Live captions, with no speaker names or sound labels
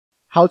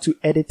how to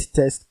edit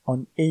text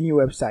on any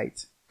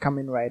website,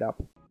 coming right up.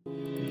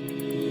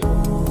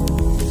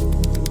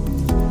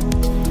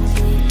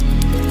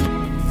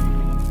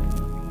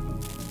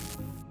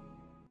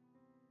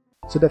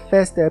 So the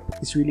first step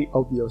is really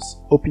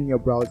obvious. Open your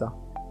browser.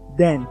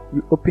 Then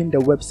you open the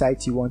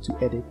website you want to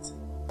edit.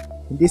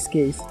 In this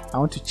case, I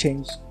want to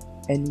change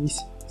any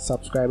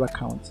subscriber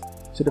count.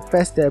 So the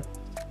first step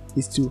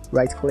is to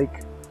right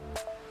click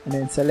and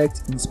then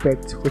select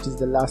inspect, which is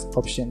the last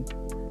option.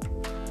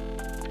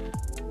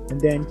 And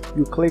then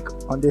you click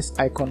on this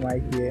icon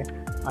right here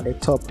at the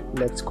top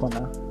left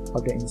corner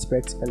of the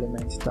inspect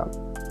element tab.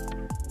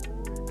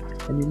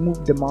 And you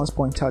move the mouse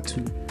pointer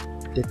to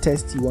the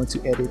text you want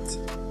to edit.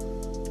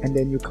 And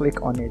then you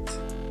click on it.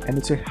 And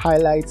it will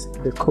highlight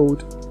the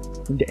code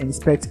in the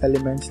inspect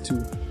element to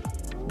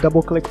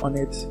double click on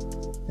it.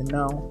 And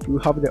now you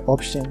have the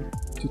option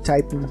to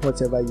type in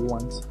whatever you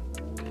want.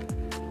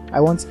 I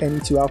want any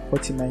to have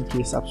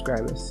 49k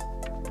subscribers.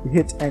 You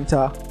hit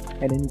enter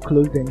and then you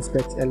close the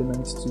inspect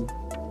element too.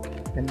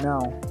 And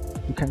now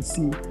you can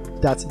see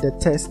that the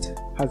text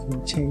has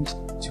been changed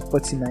to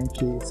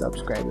 49k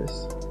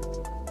subscribers.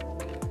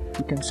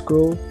 You can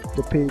scroll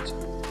the page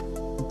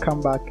and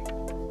come back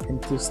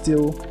and to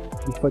still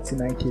be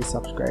 49k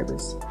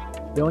subscribers.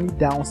 The only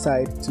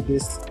downside to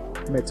this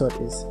method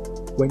is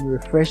when you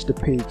refresh the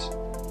page,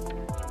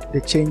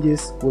 the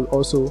changes will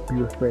also be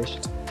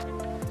refreshed.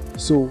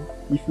 So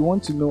if you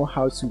want to know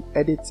how to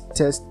edit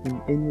text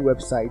in any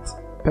website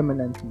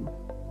permanently,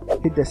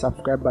 hit the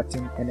subscribe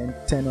button and then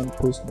turn on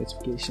post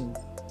notifications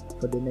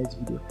for the next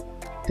video.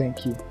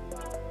 Thank you.